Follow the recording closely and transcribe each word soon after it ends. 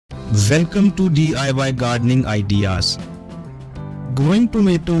Welcome to DIY Gardening Ideas. Growing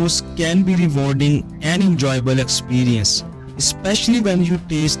tomatoes can be rewarding and enjoyable experience, especially when you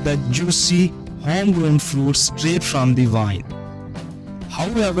taste the juicy, homegrown fruits straight from the vine.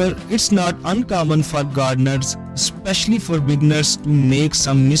 However, it's not uncommon for gardeners, especially for beginners, to make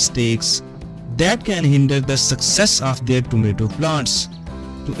some mistakes that can hinder the success of their tomato plants.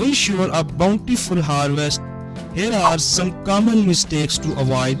 To ensure a bountiful harvest, here are some common mistakes to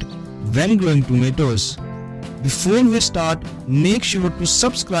avoid when growing tomatoes. Before we start, make sure to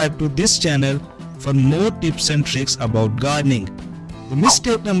subscribe to this channel for more tips and tricks about gardening. The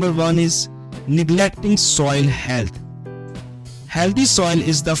mistake number 1 is neglecting soil health. Healthy soil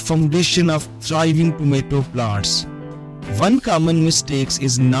is the foundation of thriving tomato plants. One common mistake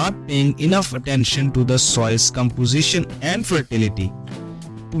is not paying enough attention to the soil's composition and fertility.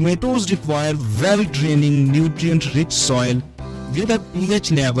 Tomatoes require well-draining, nutrient-rich soil with a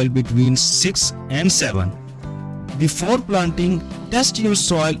pH level between 6 and 7. Before planting, test your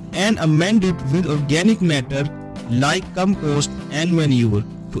soil and amend it with organic matter like compost and manure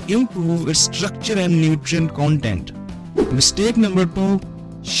to improve its structure and nutrient content. Mistake number 2.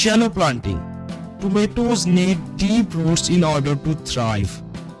 Shallow planting. Tomatoes need deep roots in order to thrive.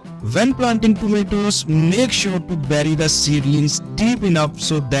 When planting tomatoes, make sure to bury the seedlings deep enough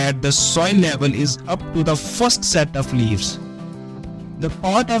so that the soil level is up to the first set of leaves. The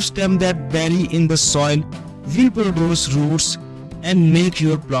part of stem that bury in the soil will produce roots and make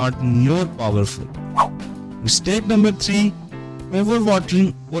your plant more powerful. Mistake number 3.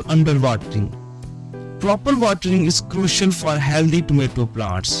 Overwatering or underwatering. Proper watering is crucial for healthy tomato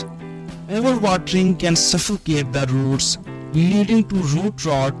plants. Overwatering can suffocate the roots, leading to root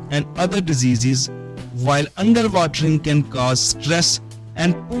rot and other diseases, while underwatering can cause stress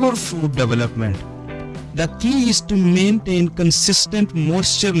and poor fruit development. The key is to maintain consistent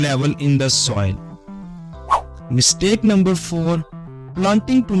moisture level in the soil. Mistake number 4.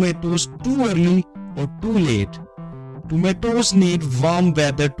 Planting tomatoes too early or too late. Tomatoes need warm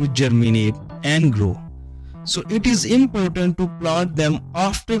weather to germinate and grow, so it is important to plant them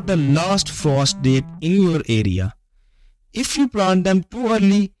after the last frost date in your area. If you plant them too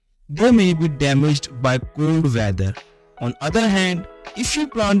early, they may be damaged by cold weather. On the other hand, if you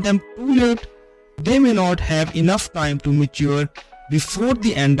plant them too late, they may not have enough time to mature before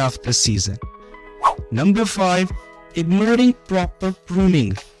the end of the season. Number 5. Ignoring proper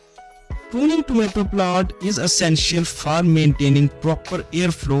pruning. Pruning tomato plant is essential for maintaining proper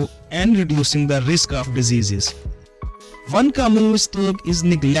airflow and reducing the risk of diseases. One common mistake is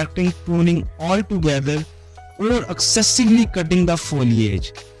neglecting pruning altogether or excessively cutting the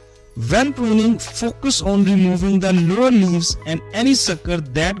foliage. When pruning, focus on removing the lower leaves and any sucker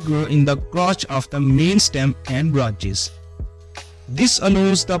that grow in the crotch of the main stem and branches. This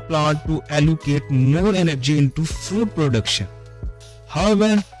allows the plant to allocate more energy into fruit production.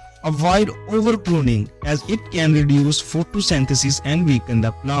 However, avoid over pruning as it can reduce photosynthesis and weaken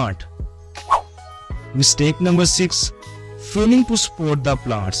the plant. Mistake number 6. Failing to support the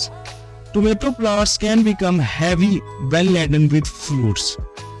plants. Tomato plants can become heavy when laden with fruits,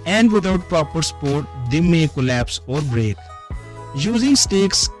 and without proper support, they may collapse or break. Using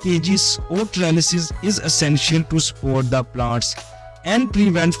stakes, cages, or trellises is essential to support the plants and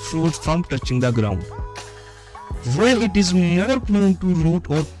prevent fruit from touching the ground. Where it is more prone to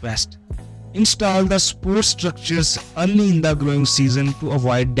root or pest, install the support structures early in the growing season to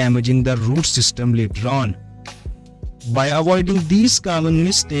avoid damaging the root system later on. By avoiding these common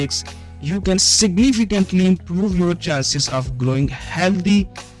mistakes, you can significantly improve your chances of growing healthy,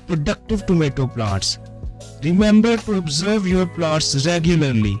 productive tomato plants. Remember to observe your plants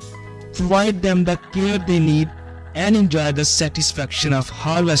regularly, provide them the care they need, and enjoy the satisfaction of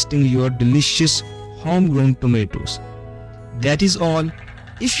harvesting your delicious homegrown tomatoes. That is all.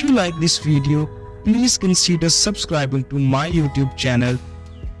 If you like this video, please consider subscribing to my YouTube channel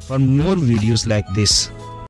for more videos like this.